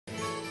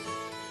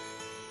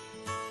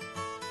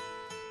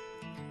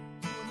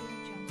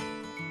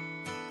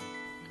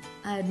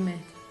I admit,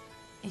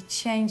 it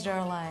changed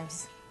our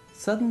lives.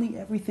 Suddenly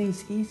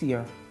everything's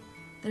easier.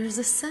 There's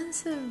a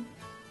sense of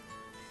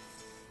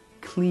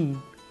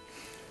Clean.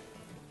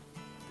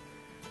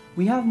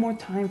 We have more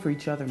time for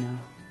each other now.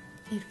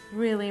 it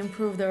really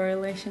improved our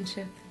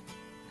relationship.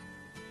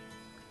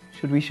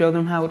 Should we show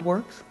them how it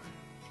works?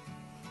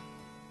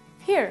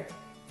 Here,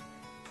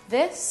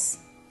 this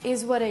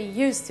is what I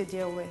used to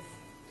deal with,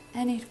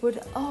 and it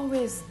would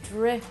always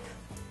drip,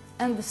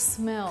 and the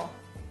smell,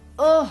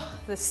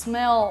 the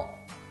smell,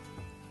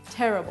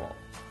 terrible.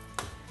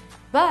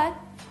 But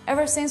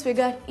ever since we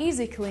got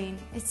Easy Clean,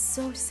 it's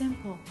so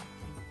simple.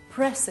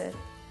 Press it,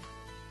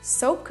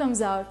 soap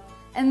comes out,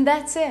 and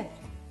that's it.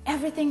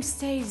 Everything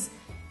stays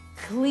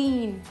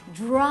clean,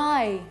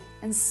 dry,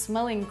 and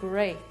smelling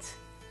great.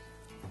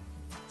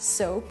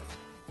 Soap,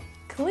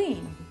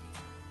 clean,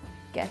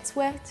 gets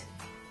wet,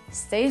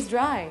 stays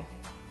dry.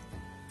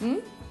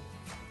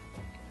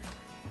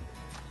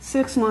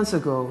 6 months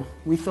ago,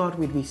 we thought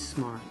we'd be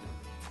smart.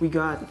 We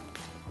got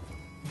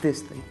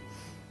this thing.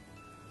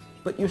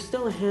 But you're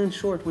still a hand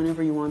short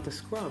whenever you want to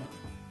scrub.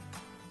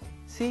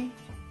 See?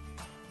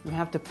 You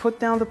have to put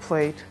down the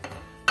plate,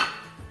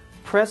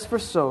 press for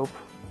soap,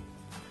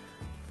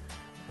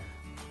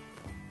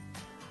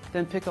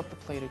 then pick up the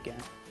plate again.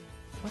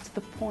 What's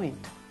the point?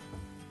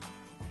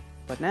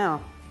 But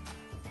now,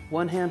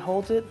 one hand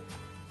holds it,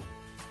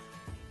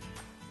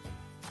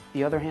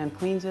 the other hand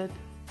cleans it,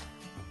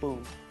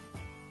 boom,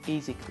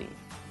 easy clean.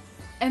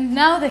 And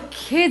now the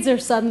kids are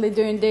suddenly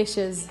doing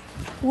dishes.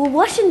 We're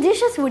washing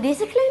dishes with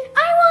Easy Clean?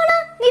 I wanna.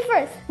 Me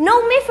first.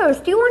 No, me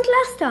first. You went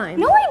last time.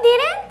 No, I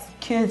didn't.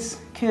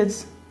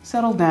 Kids,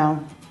 settle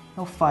down.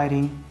 No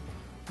fighting.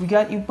 We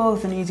got you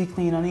both an Easy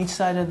Clean on each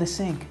side of the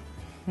sink.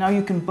 Now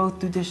you can both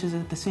do dishes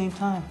at the same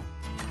time.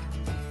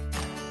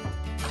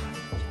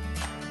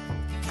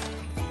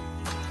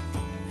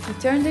 We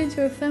turned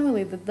into a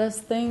family that does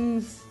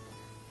things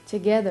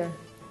together.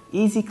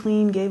 Easy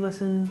Clean gave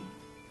us an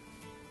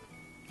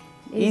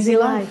Easy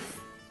life.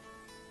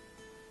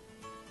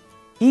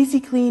 Easy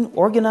Clean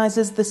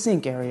organizes the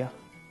sink area.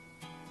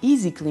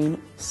 Easy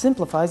Clean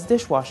simplifies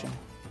dishwashing.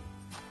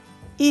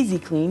 Easy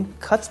Clean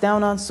cuts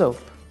down on soap.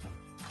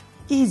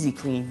 Easy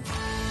Clean.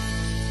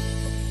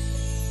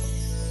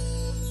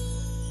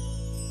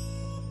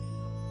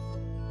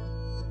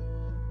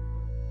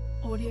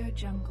 Audio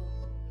Jungle.